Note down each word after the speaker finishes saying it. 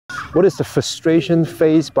what is the frustration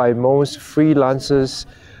faced by most freelancers,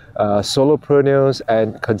 solopreneurs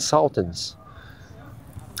and consultants?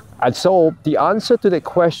 And so the answer to that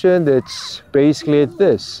question is basically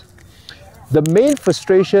this. The main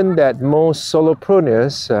frustration that most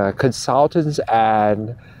solopreneurs, consultants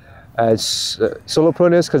and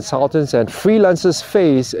solopreneurs, consultants and freelancers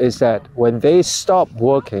face is that when they stop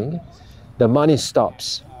working, the money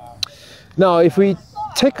stops. Now, if we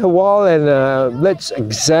take a while and let's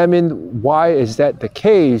examine why is that the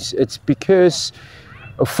case, it's because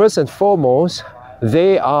first and foremost,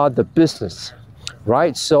 they are the business,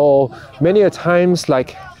 right? So many a times,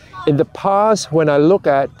 like in the past, when I look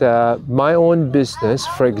at my own business,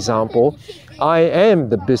 for example, I am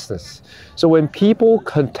the business. So when people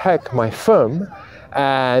contact my firm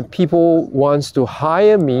and people wants to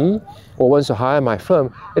hire me or wants to hire my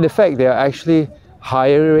firm, in effect, they are actually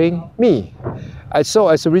hiring me. And so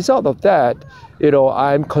as a result of that,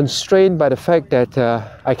 I'm constrained by the fact that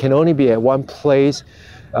I can only be at one place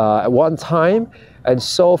at one time. And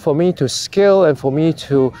so for me to scale and for me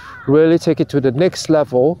to really take it to the next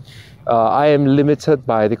level, I am limited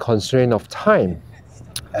by the constraint of time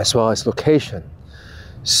as well as location.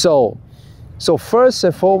 So first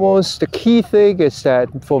and foremost, the key thing is that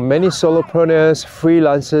for many solopreneurs,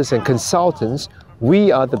 freelancers and consultants,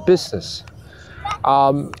 we are the business.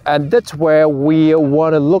 And that's where we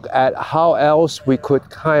want to look at how else we could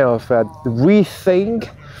kind of rethink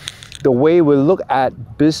the way we look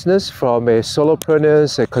at business from a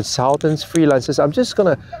solopreneurs, a consultants, freelancers. I'm just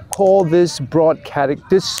gonna call this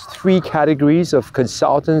this three categories of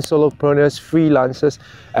consultants, solopreneurs, freelancers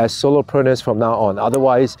as solopreneurs from now on.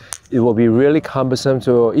 Otherwise, it will be really cumbersome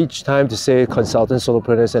to each time to say consultants,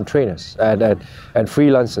 solopreneurs, and trainers and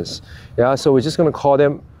freelancers. Yeah, so we're just gonna call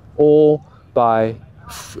them all by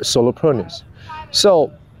solopreneurs.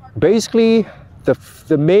 So basically,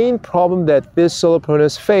 the main problem that these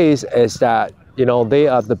solopreneurs face is that they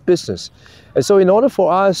are the business. And so in order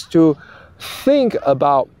for us to think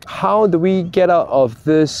about how do we get out of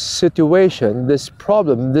this situation, this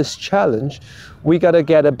problem, this challenge, we got to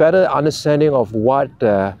get a better understanding of why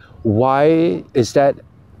is that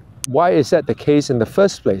the case in the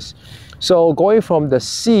first place. So going from the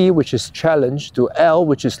C, which is challenge, to L,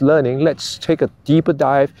 which is learning, let's take a deeper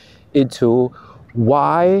dive into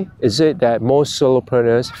why is it that most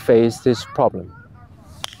solopreneurs face this problem.